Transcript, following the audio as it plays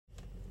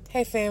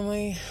Hey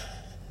family,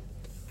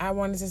 I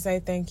wanted to say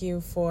thank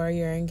you for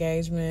your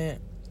engagement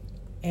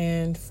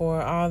and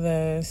for all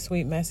the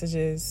sweet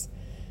messages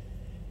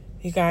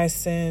you guys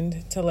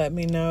send to let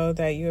me know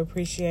that you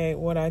appreciate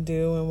what I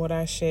do and what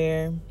I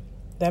share.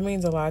 That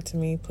means a lot to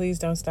me. Please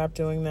don't stop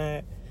doing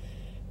that.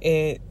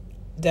 It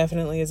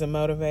definitely is a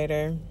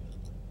motivator.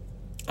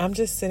 I'm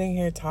just sitting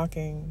here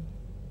talking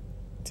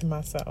to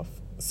myself.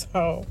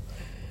 So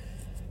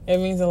it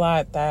means a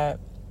lot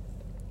that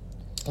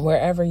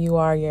wherever you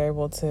are, you're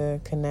able to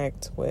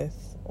connect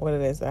with what it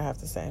is that I have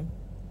to say.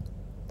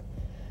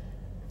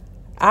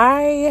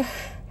 I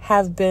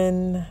have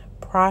been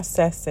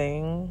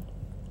processing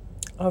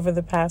over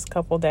the past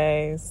couple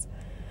days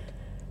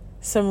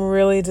some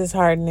really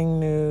disheartening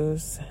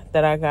news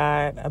that I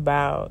got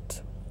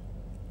about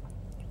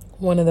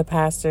one of the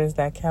pastors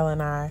that Kel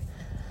and I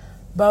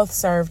both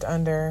served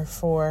under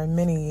for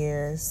many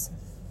years.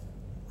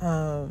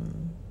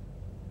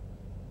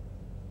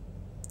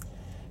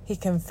 He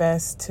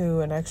confessed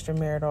to an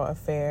extramarital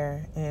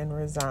affair and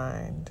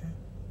resigned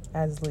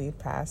as lead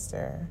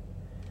pastor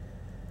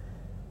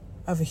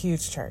of a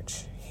huge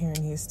church here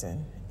in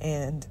Houston.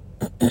 And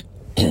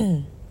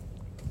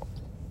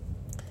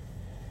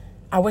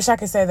I wish I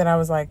could say that I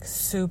was like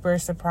super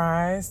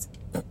surprised,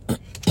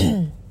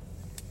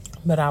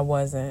 but I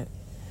wasn't.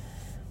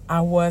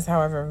 I was,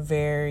 however,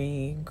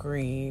 very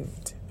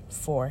grieved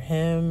for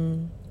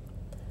him,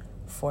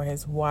 for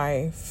his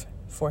wife,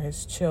 for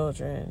his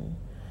children,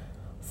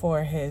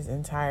 for his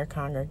entire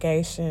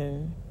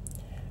congregation,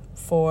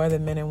 for the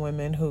men and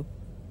women who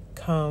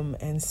come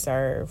and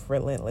serve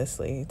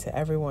relentlessly, to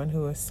everyone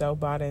who is so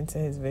bought into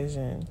his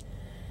vision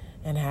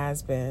and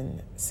has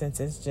been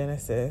since its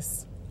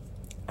genesis.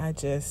 I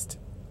just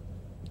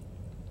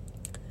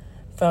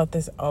felt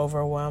this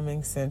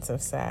overwhelming sense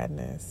of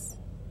sadness,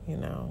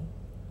 and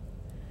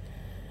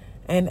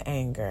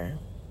anger,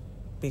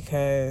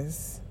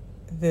 because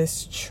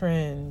this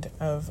trend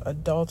of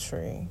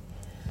adultery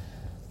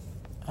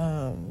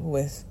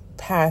with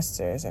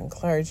pastors and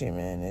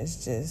clergymen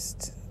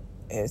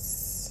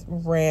it's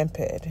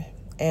rampant.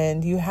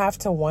 And you have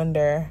to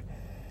wonder,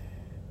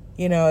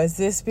 is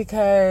this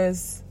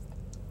because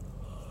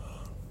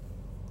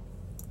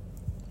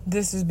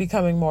this is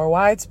becoming more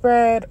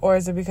widespread, or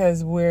is it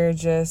because we're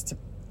just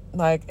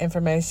like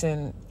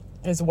information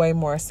is way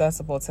more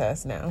accessible to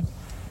us now,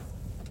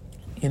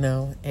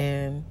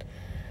 and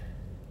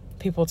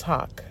people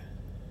talk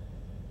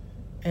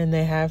and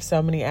they have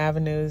so many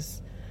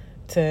avenues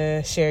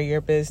to share your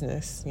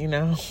business,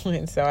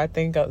 and so I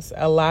think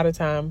a lot of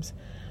times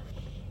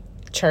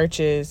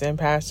churches and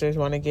pastors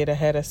want to get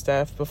ahead of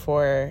stuff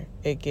before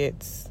it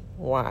gets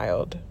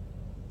wild.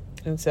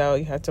 And so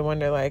you have to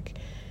wonder, like,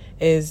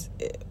 is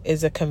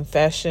a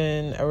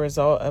confession a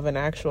result of an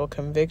actual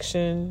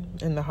conviction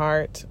in the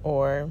heart,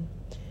 or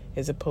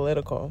is it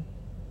political?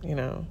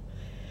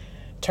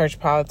 Church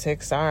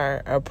politics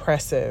are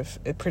oppressive,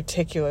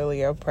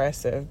 particularly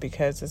oppressive,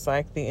 because it's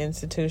like the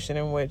institution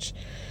in which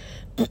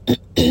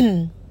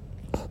is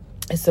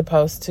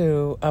supposed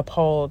to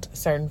uphold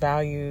certain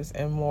values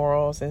and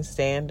morals and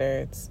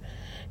standards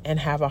and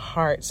have a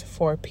heart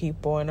for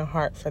people and a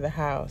heart for the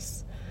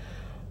house.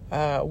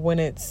 When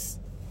it's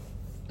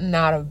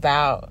not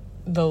about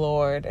the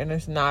Lord, and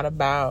it's not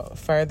about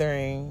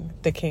furthering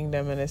the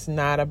kingdom, and it's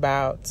not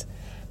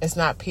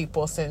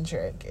people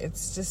centric.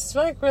 It's just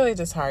like really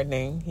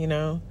disheartening,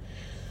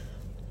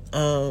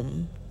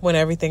 when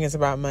everything is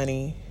about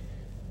money.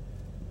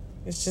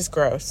 It's just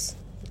gross.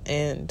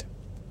 And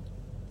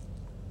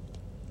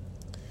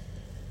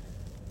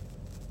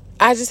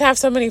I just have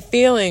so many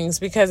feelings,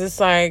 because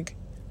it's like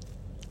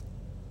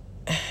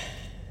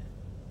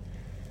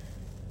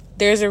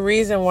there's a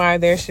reason why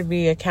there should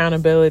be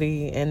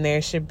accountability and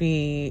there should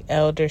be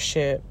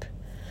eldership.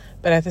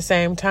 But at the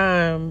same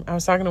time, I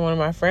was talking to one of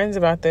my friends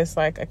about this,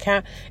 like,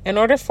 in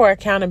order for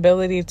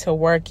accountability to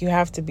work, you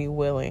have to be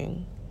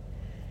willing.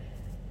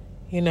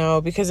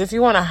 Because if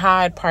you want to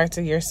hide parts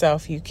of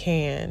yourself, you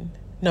can.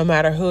 No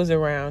matter who's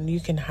around, you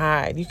can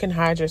hide. You can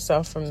hide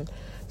yourself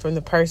from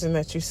the person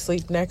that you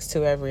sleep next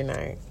to every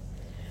night.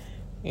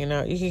 You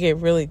can get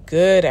really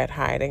good at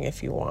hiding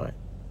if you want.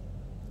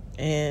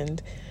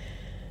 And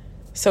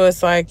so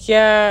it's like,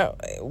 yeah,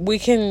 we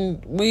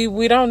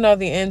don't know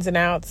the ins and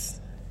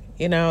outs,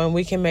 and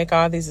we can make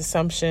all these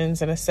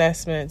assumptions and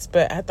assessments.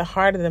 But at the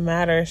heart of the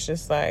matter, it's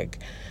just like,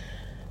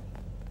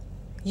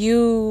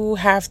 you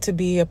have to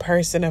be a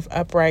person of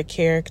upright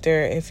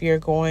character if you're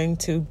going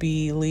to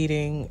be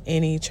leading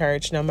any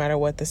church, no matter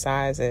what the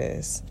size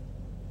is.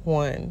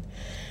 One.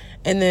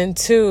 And then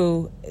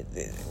two,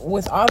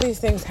 with all these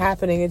things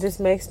happening, it just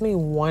makes me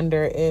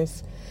wonder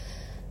if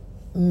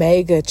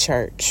mega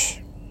church,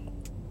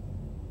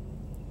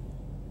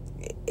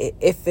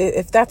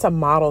 if that's a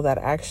model that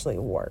actually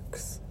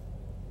works.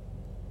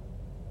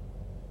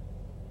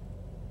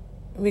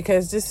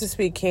 Because just to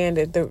speak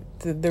candid,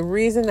 the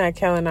reason that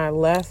Kel and I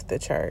left the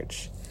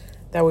church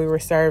that we were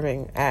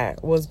serving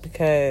at was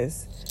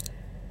because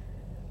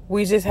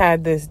we just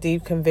had this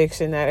deep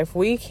conviction that if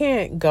we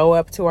can't go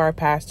up to our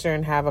pastor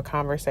and have a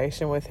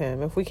conversation with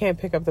him, if we can't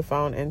pick up the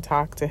phone and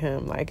talk to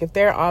him, like if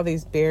there are all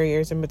these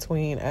barriers in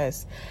between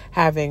us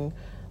having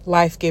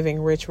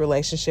life-giving, rich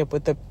relationship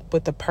with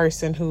the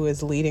person who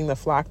is leading the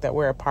flock that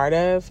we're a part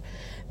of,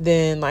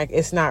 then like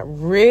it's not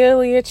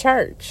really a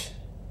church.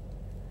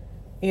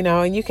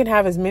 And you can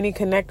have as many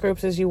connect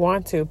groups as you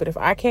want to, but if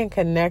I can't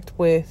connect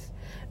with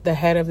the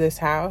head of this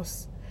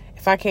house,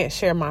 if I can't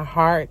share my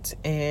heart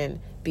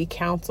and be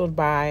counseled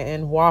by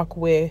and walk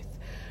with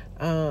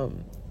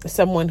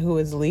someone who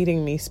is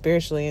leading me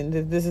spiritually,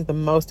 and this is the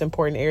most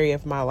important area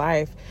of my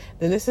life,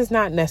 then this is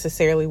not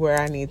necessarily where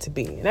I need to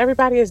be. And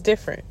everybody is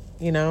different,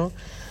 but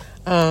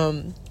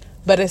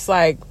it's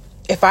like,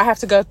 if I have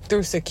to go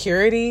through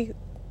security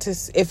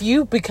if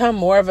you become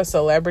more of a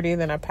celebrity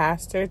than a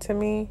pastor to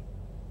me,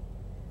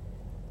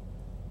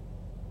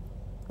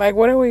 like,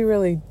 what are we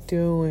really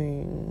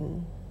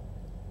doing?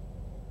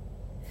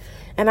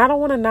 And I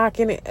don't want to knock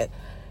any.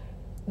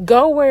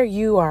 Go where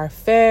you are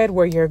fed,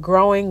 where you're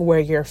growing, where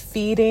you're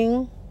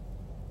feeding.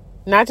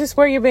 Not just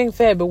where you're being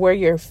fed, but where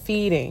you're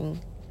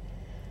feeding.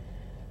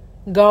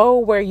 Go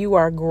where you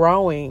are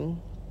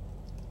growing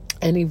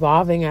and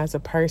evolving as a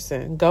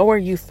person. Go where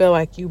you feel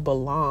like you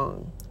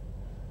belong.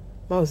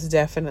 Most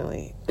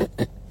definitely.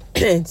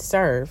 And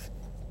serve.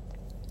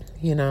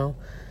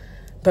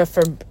 But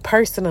for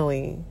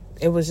personally,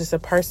 it was just a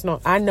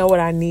personal. I know what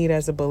I need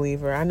as a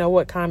believer. I know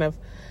what kind of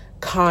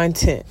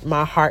content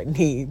my heart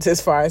needs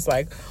as far as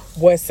like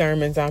what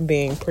sermons I'm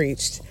being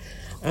preached.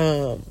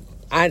 I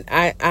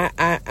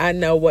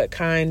know what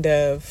kind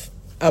of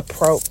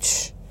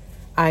approach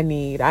I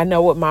need. I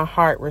know what my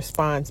heart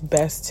responds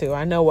best to.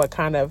 I know what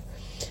kind of,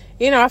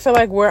 I feel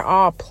like we're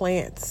all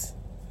plants,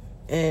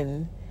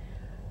 and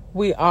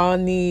we all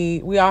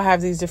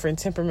have these different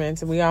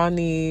temperaments, and we all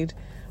need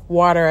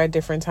water at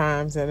different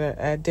times and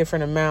at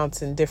different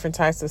amounts and different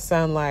types of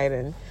sunlight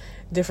and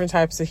different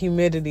types of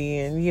humidity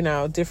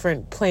and,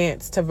 different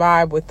plants to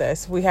vibe with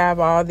us. We have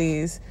all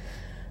these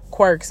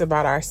quirks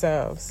about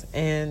ourselves,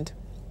 and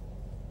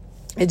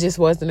it just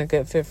wasn't a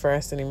good fit for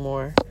us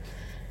anymore.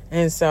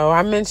 And so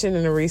I mentioned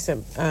in a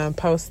recent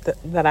post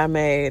that I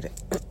made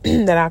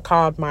that I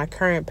called my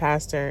current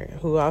pastor,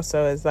 who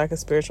also is like a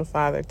spiritual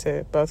father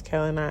to both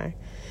Kelly and I.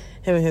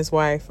 Him and his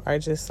wife are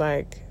just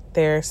like,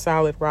 they're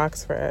solid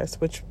rocks for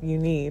us, which you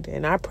need.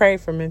 And I pray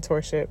for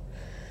mentorship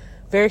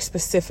very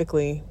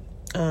specifically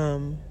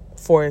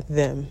for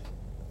them.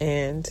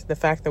 And the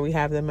fact that we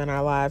have them in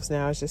our lives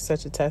now is just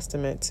such a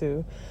testament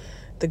to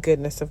the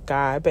goodness of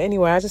God. But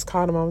anyway, I just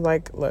called him. I was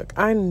like, look,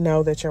 I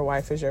know that your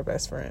wife is your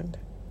best friend.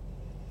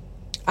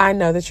 I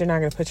know that you're not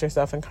going to put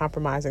yourself in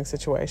compromising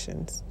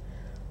situations.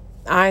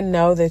 I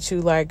know that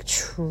you like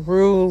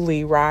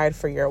truly ride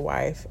for your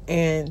wife,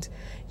 and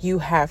you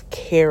have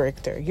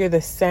character. You're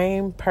the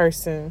same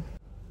person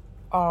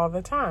all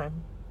the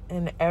time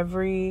in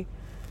every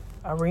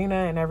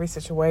arena, in every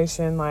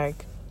situation.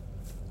 Like,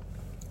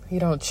 you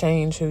don't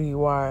change who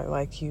you are.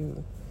 Like,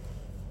 you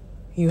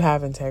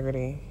have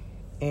integrity.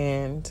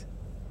 And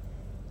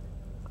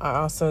I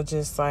also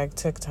just like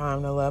took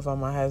time to love on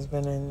my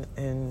husband,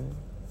 and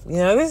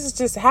this is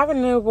just having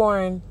a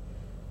newborn.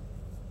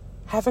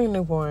 Having a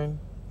newborn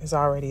is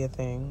already a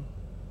thing.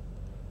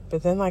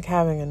 But then like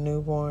having a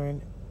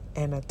newborn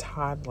and a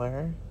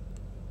toddler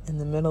in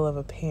the middle of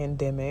a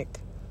pandemic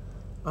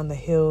on the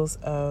heels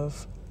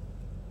of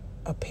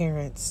a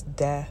parent's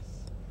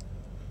death,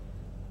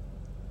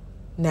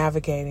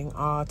 navigating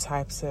all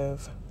types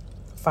of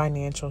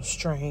financial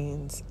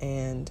strains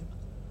and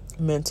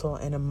mental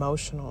and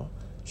emotional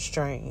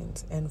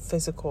strains and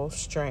physical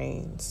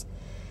strains.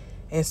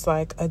 It's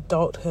like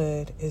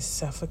adulthood is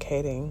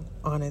suffocating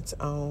on its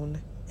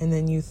own. And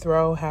then you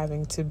throw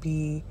having to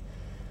be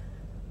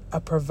a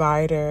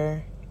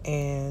provider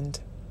and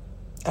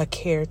a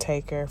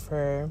caretaker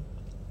for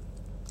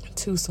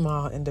two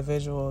small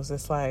individuals.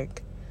 It's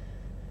like,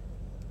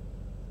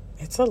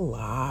 it's a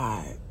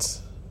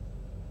lot.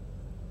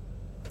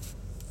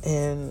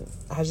 And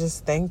I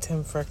just thanked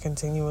him for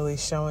continually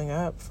showing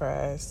up for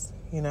us,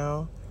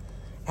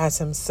 as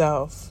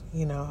himself,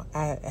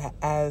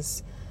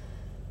 as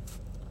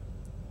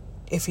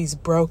if he's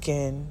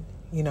broken,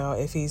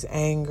 if he's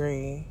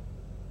angry,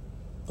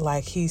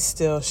 like he's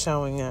still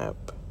showing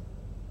up.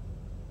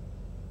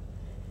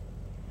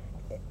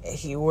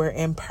 We're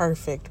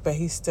imperfect, but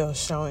he's still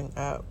showing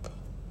up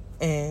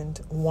and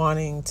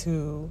wanting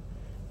to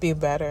be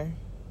better.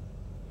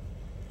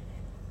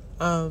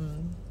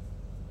 Because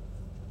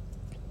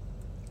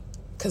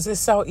it's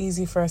so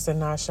easy for us to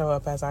not show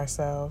up as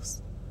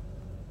ourselves.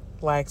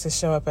 Like to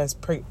show up as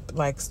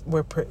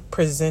we're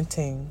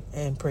presenting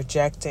and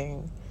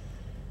projecting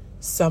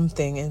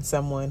something in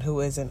someone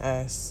who isn't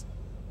us.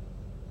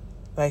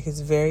 Like, it's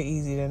very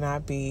easy to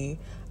not be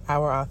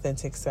our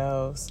authentic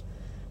selves,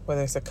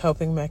 whether it's a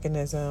coping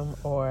mechanism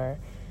or,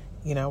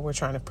 we're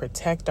trying to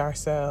protect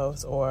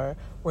ourselves, or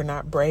we're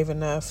not brave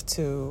enough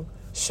to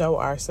show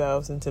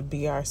ourselves and to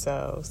be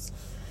ourselves.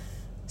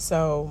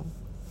 So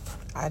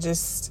I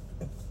just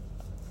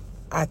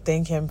I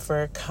thank him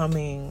for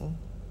coming,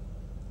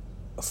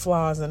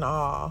 flaws and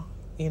all,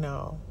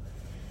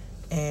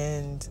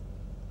 and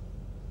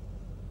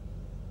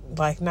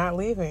like not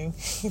leaving.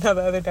 The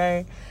other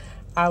day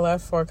I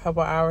left for a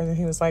couple hours and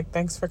he was like,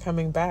 thanks for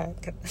coming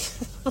back.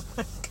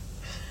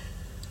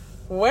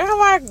 Where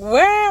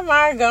am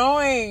I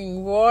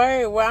going,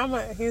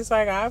 boy? He's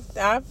like,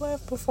 I've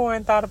left before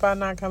and thought about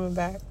not coming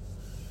back.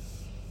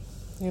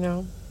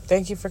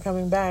 Thank you for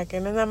coming back.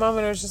 And in that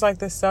moment, it was just like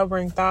this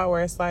sobering thought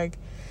where it's like,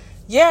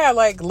 yeah,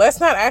 like, let's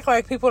not act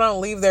like people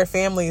don't leave their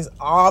families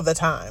all the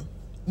time.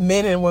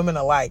 Men and women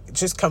alike,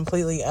 just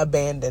completely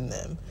abandon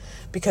them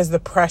because the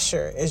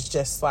pressure is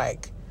just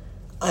like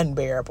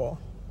unbearable.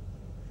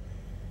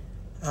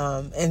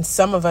 And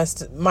some of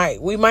us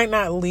we might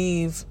not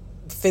leave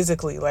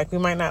physically, like we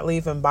might not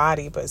leave in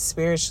body, but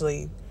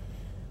spiritually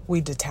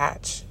we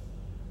detach,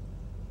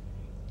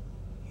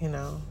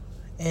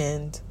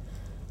 and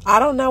I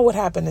don't know what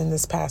happened in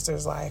this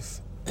pastor's life.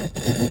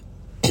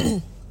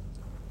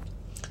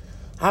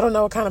 I don't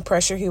know what kind of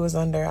pressure he was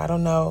under. I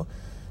don't know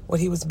what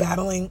he was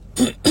battling.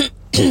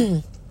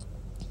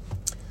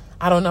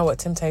 I don't know what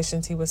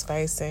temptations he was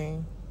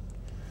facing.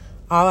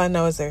 All I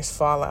know is there's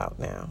fallout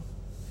now.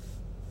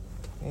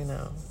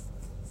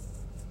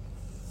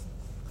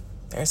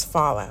 There's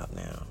fallout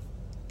now.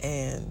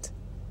 And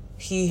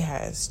he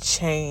has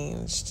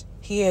changed.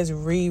 He has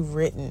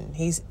rewritten.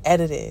 He's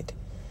edited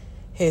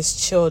his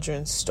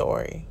children's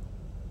story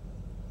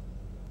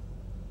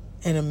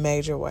in a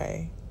major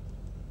way.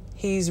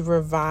 He's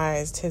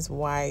revised his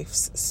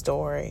wife's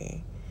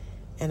story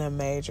in a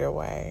major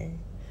way.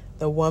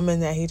 The woman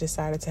that he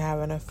decided to have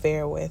an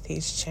affair with,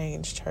 he's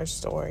changed her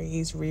story.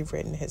 He's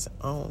rewritten his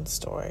own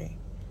story.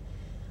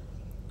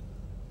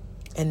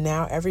 And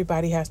now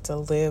everybody has to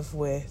live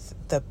with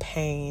the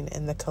pain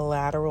and the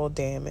collateral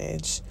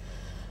damage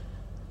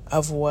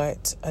of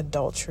what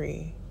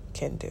adultery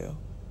can do.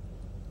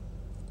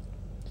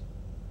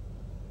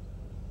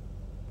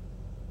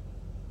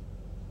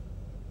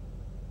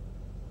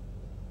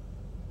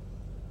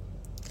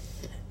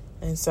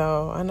 And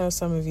so I know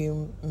some of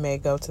you may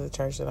go to the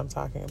church that I'm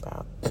talking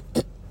about.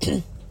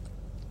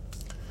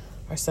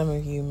 Or some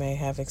of you may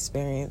have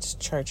experienced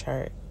church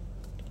hurt.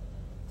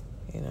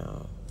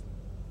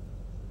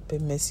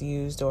 Been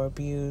misused or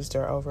abused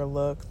or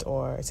overlooked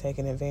or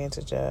taken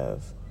advantage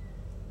of.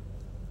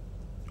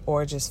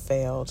 Or just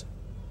failed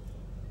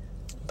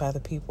by the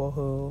people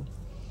who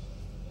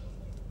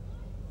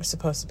are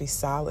supposed to be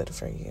solid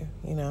for you,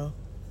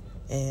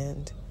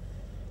 And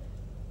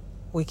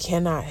we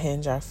cannot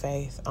hinge our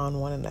faith on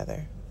one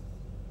another.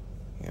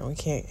 We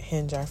can't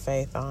hinge our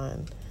faith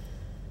on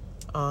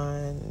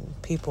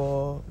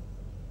people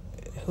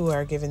who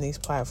are given these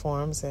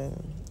platforms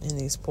and in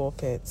these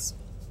pulpits.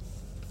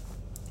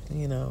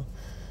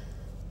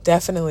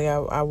 Definitely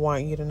I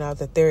want you to know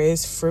that there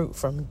is fruit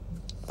from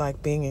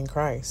like being in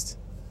Christ.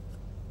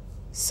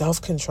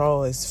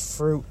 Self-control is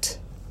fruit.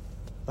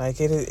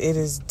 Like it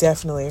is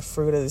definitely a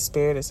fruit of the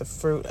Spirit. It's a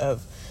fruit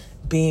of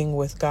being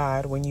with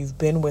God. When you've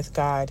been with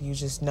God, you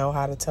just know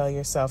how to tell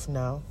yourself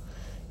no.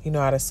 You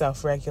know how to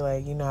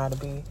self-regulate. You know how to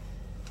be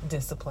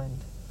disciplined.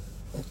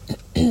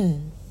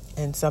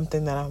 And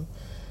something that I'm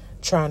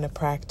trying to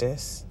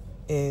practice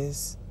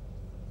is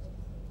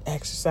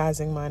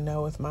exercising my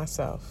no with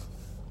myself.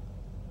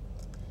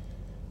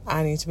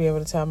 I need to be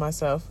able to tell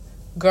myself,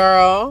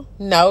 girl,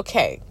 no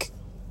cake.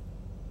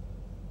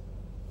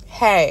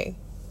 Hey,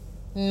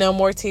 no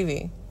more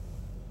TV.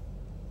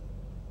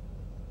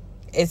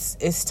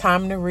 It's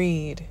time to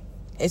read.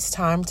 It's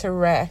time to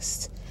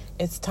rest.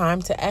 It's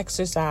time to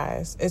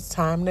exercise. It's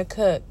time to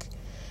cook.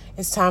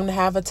 It's time to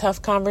have a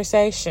tough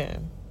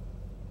conversation.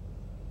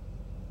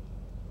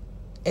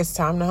 It's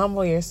time to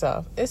humble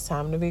yourself. It's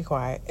time to be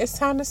quiet. It's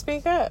time to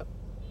speak up.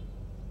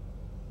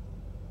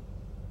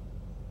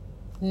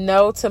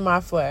 No to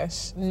my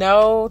flesh.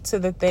 No to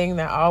the thing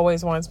that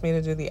always wants me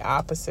to do the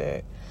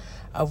opposite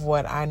of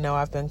what I know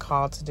I've been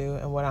called to do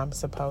and what I'm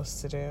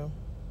supposed to do.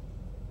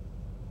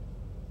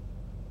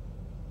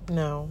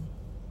 No,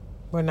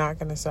 we're not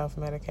going to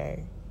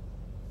self-medicate.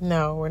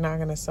 No, we're not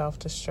going to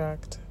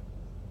self-destruct.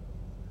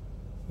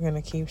 We're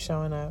going to keep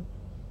showing up.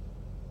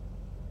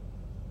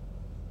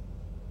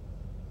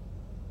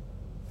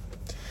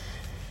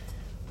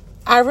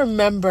 I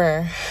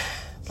remember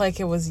like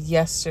it was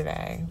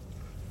yesterday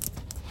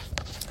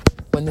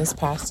when this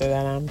pastor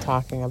that I'm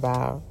talking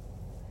about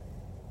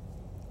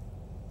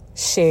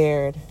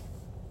shared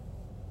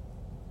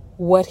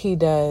what he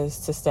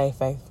does to stay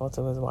faithful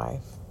to his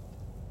wife.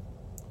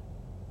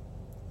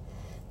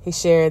 He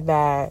shared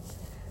that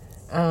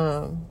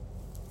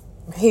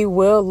he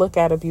will look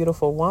at a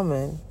beautiful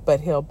woman, but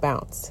he'll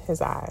bounce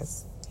his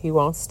eyes. He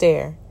won't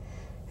stare.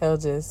 He'll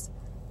just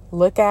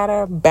look at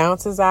her,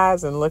 bounce his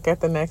eyes, and look at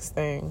the next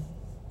thing.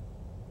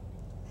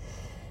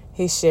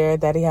 He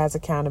shared that he has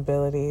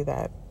accountability,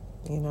 that,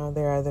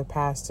 there are other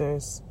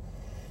pastors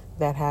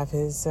that have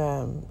his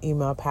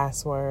email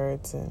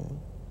passwords. And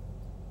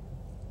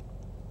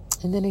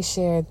then he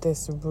shared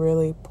this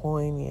really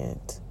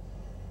poignant,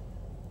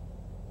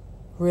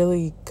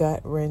 really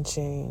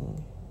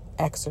gut-wrenching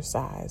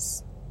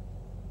exercise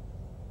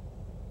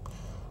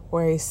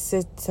where he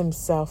sits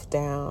himself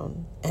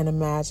down and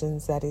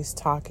imagines that he's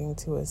talking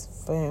to his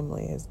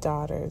family, his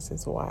daughters,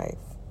 his wife,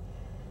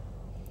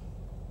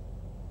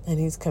 and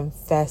he's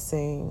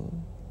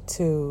confessing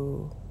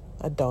to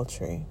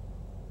adultery.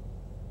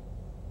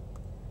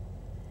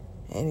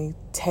 And he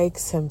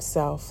takes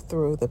himself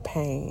through the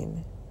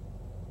pain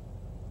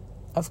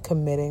of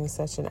committing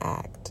such an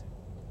act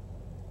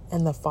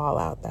and the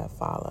fallout that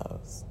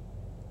follows.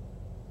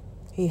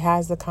 He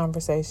has the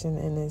conversation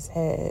in his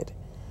head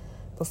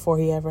before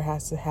he ever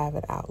has to have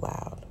it out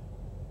loud.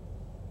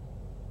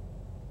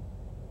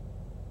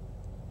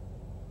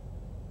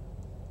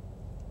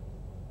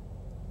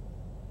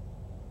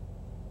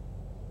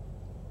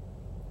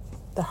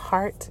 The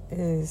heart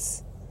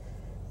is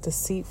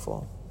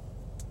deceitful.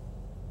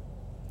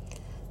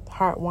 The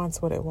heart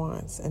wants what it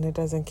wants, and it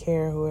doesn't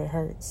care who it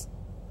hurts.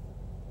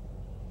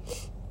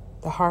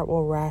 The heart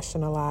will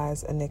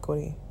rationalize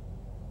iniquity.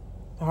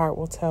 The heart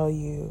will tell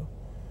you,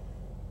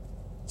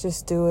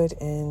 just do it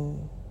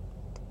and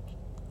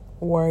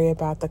worry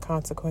about the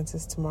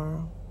consequences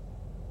tomorrow.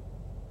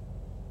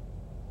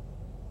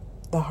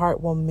 The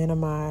heart will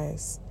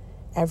minimize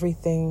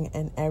everything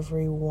and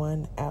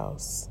everyone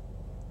else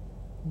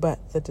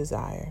but the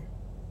desire.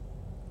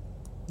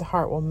 The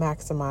heart will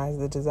maximize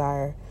the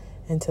desire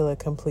until it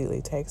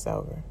completely takes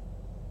over,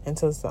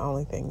 until it's the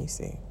only thing you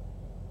see.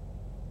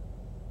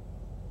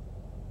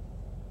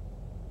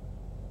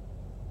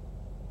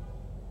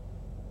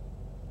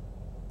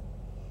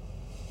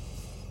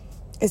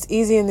 It's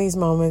easy in these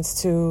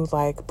moments to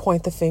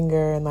point the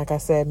finger and, like I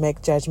said,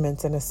 make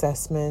judgments and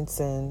assessments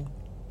and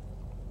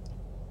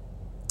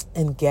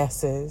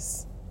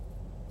guesses.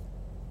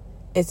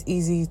 It's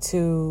easy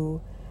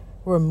to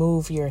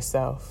remove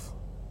yourself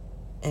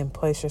and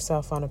place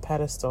yourself on a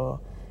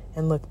pedestal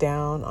and look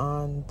down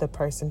on the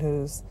person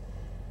who's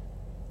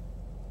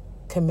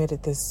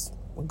committed this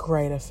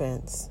great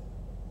offense.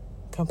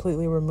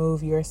 Completely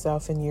remove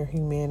yourself and your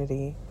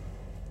humanity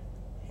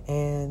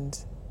and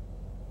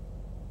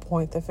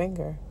point the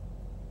finger.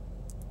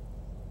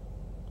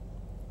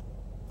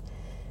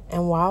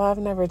 And while I've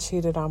never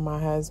cheated on my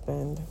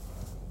husband,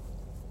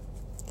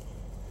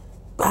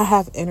 I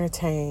have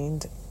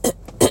entertained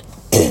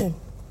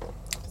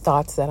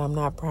thoughts that I'm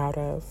not proud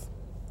of.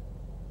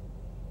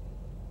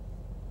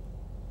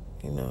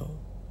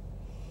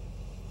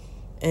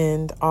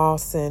 And all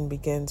sin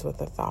begins with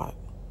a thought.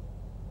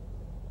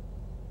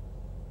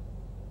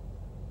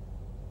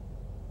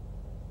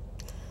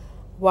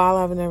 While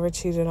I've never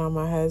cheated on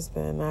my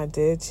husband, I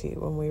did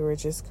cheat when we were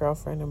just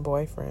girlfriend and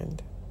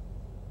boyfriend.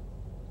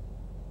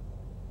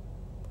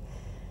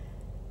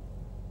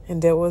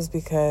 And it was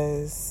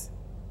because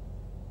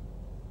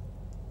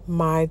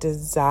my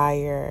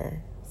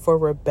desire for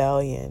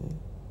rebellion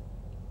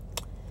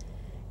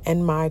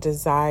and my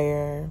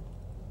desire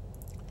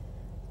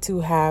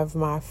to have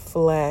my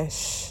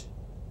flesh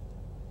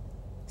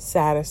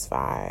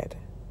satisfied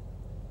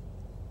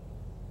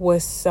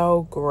was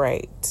so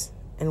great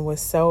and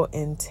was so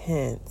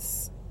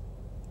intense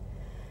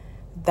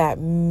that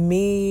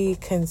me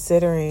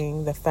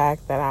considering the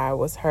fact that I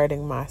was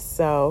hurting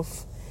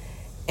myself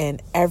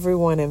and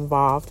everyone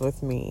involved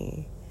with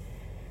me,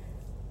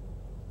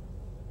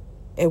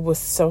 it was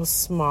so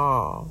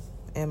small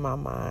in my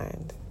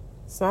mind.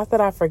 It's not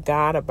that I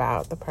forgot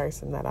about the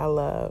person that I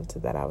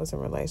loved, that I was in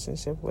a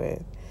relationship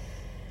with.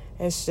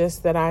 It's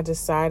just that I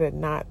decided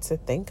not to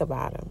think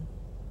about him.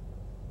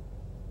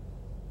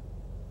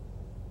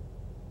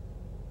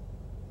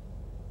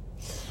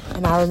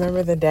 And I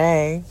remember the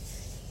day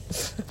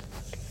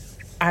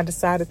I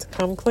decided to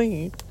come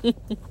clean. We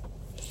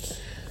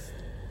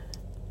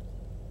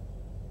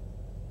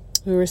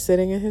were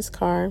sitting in his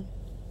car,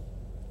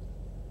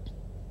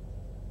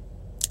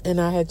 and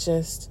I had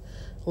just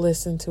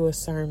listened to a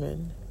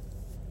sermon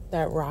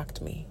that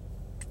rocked me.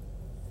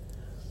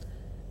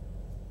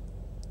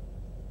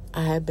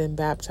 I had been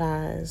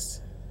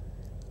baptized.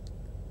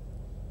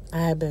 I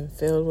had been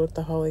filled with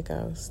the Holy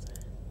Ghost.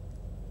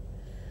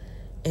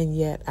 And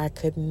yet I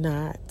could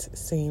not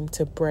seem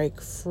to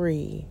break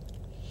free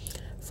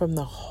from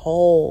the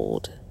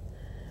hold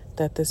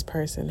that this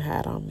person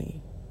had on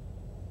me.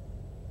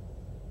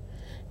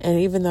 And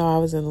even though I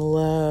was in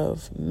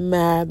love,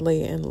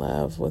 madly in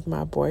love with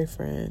my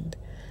boyfriend,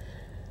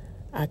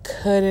 I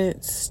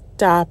couldn't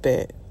stop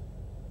it.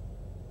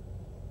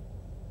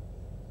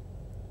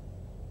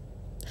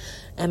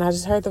 And I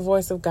just heard the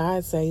voice of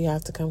God say, you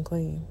have to come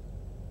clean.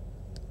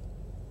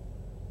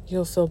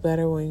 You'll feel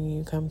better when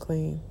you come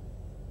clean.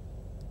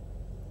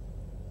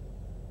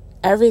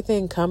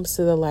 Everything comes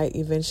to the light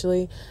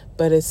eventually,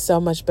 but it's so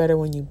much better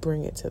when you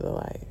bring it to the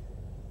light.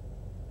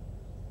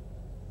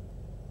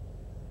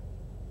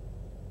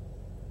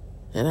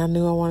 And I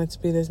knew I wanted to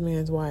be this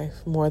man's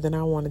wife more than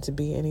I wanted to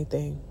be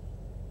anything.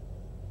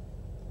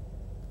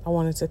 I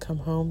wanted to come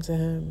home to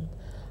him.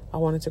 I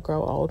wanted to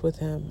grow old with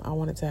him. I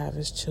wanted to have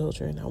his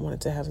children. I wanted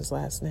to have his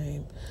last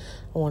name.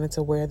 I wanted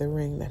to wear the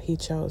ring that he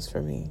chose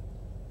for me.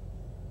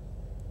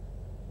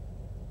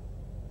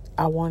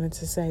 I wanted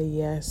to say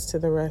yes to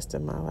the rest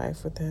of my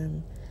life with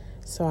him,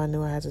 so I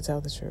knew I had to tell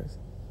the truth.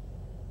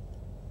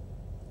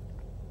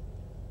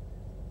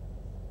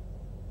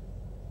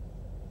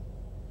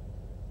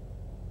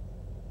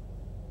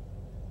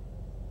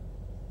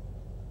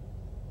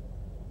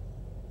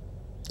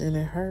 And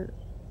it hurt.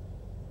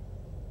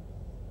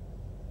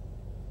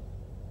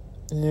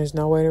 And there's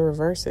no way to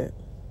reverse it.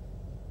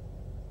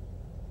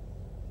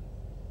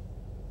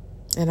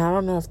 And I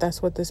don't know if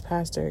that's what this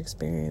pastor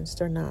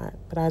experienced or not,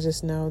 but I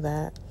just know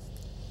that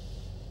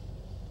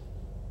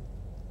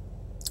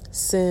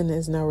sin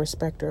is no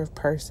respecter of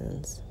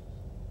persons.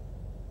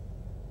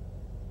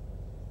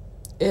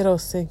 It'll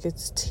sink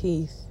its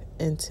teeth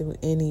into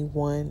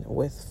anyone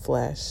with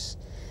flesh,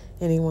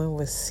 anyone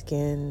with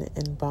skin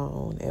and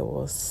bone. It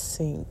will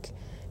sink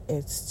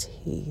its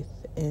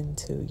teeth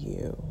into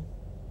you.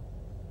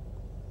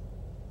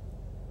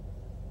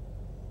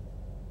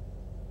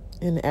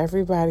 And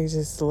everybody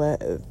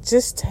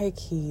just take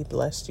heed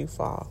lest you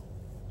fall.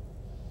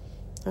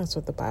 That's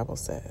what the Bible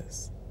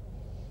says.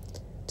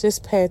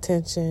 Just pay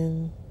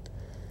attention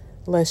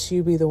lest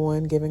you be the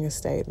one giving a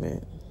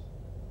statement.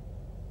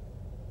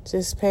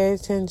 Just pay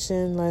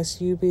attention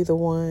lest you be the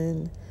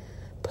one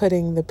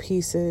putting the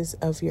pieces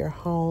of your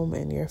home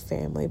and your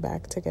family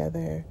back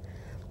together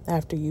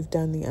after you've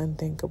done the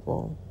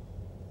unthinkable.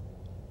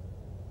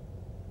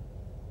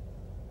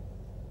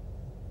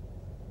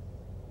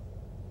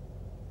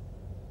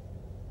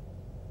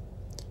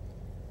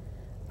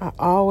 I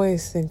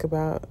always think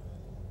about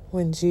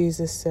when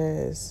Jesus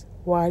says,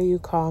 "Why do you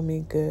call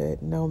me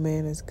good? No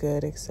man is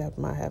good except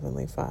my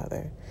heavenly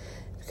Father."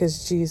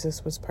 Because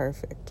Jesus was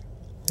perfect.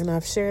 And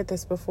I've shared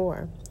this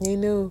before. He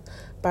knew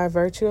by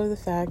virtue of the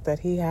fact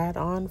that he had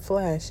on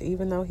flesh,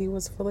 even though he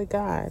was fully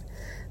God,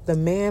 the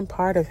man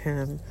part of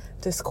him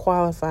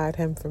disqualified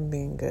him from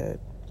being good.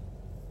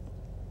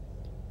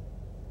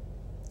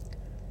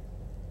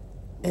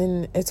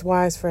 And it's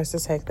wise for us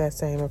to take that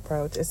same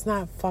approach. It's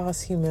not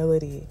false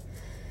humility.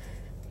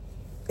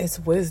 It's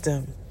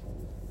wisdom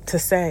to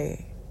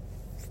say,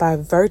 by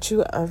virtue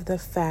of the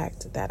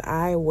fact that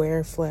I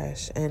wear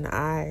flesh and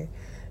I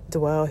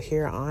dwell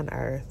here on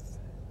earth,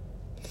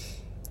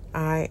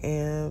 I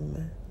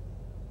am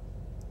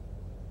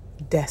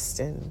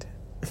destined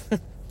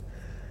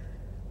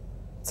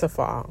to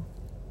fall.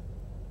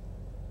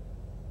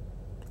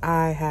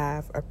 I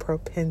have a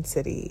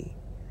propensity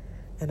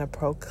and a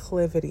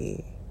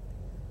proclivity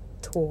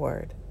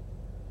toward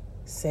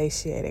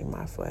satiating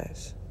my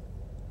flesh.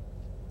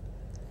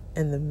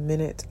 And the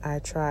minute I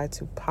try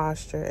to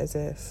posture as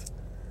if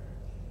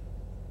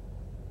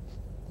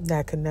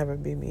that could never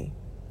be me,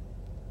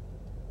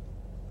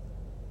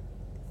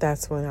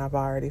 that's when I've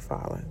already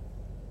fallen.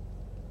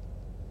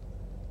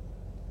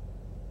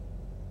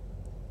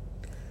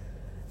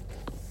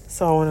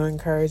 So I want to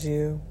encourage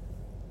you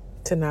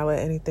to not let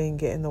anything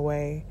get in the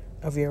way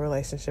of your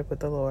relationship with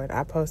the Lord.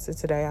 I posted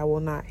today, I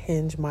will not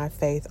hinge my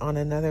faith on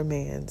another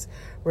man's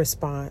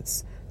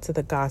response to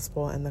the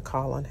gospel and the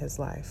call on his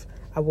life.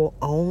 I will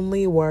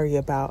only worry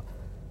about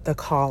the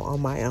call on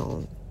my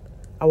own.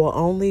 I will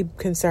only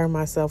concern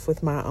myself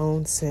with my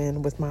own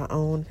sin, with my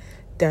own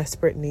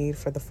desperate need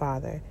for the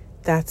Father.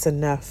 That's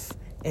enough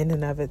in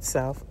and of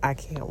itself. I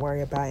can't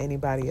worry about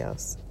anybody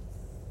else.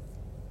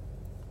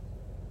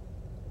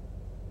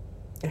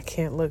 I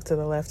can't look to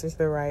the left or to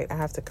the right. I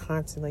have to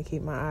constantly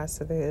keep my eyes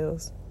to the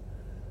hills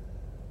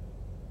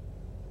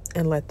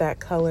and let that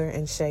color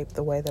and shape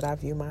the way that I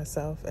view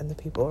myself and the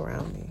people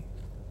around me.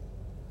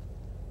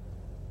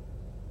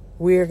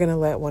 We are going to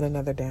let one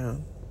another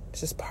down. It's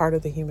just part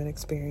of the human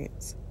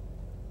experience.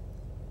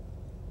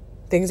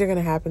 Things are going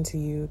to happen to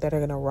you that are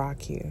going to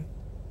rock you.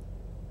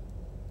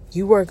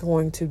 You are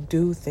going to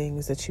do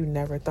things that you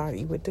never thought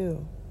you would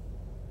do.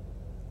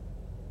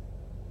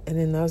 And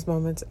in those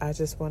moments, I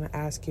just want to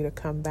ask you to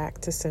come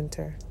back to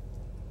center.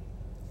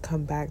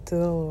 Come back to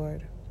the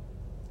Lord.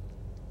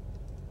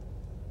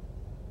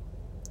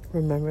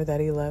 Remember that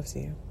He loves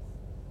you.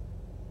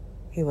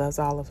 He loves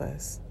all of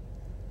us.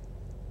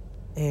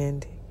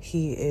 And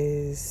He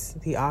is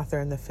the author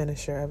and the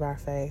finisher of our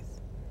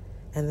faith.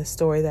 And the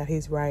story that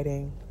He's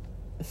writing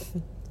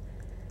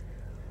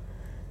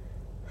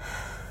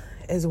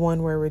is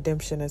one where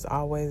redemption is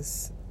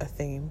always a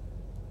theme.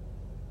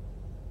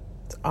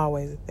 It's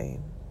always a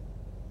theme.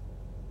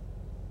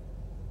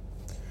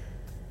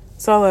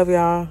 So I love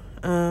y'all.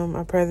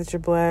 I pray that you're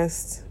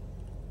blessed.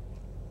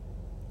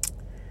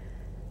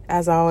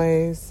 As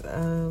always,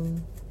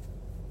 I'm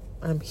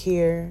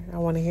here. I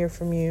want to hear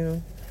from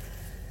you.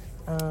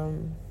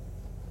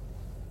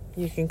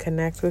 You can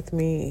connect with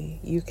me.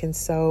 You can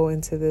sow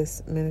into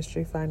this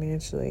ministry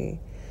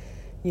financially.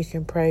 You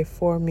can pray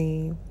for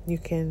me. You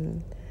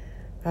can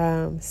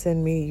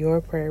send me your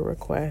prayer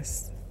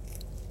requests,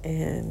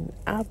 and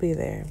I'll be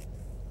there.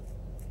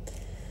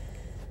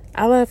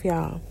 I love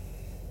y'all.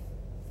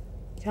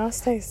 Y'all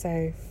stay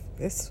safe.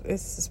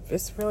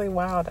 It's really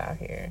wild out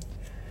here.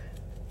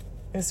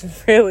 It's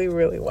really,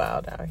 really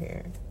wild out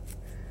here.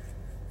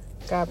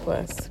 God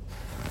bless.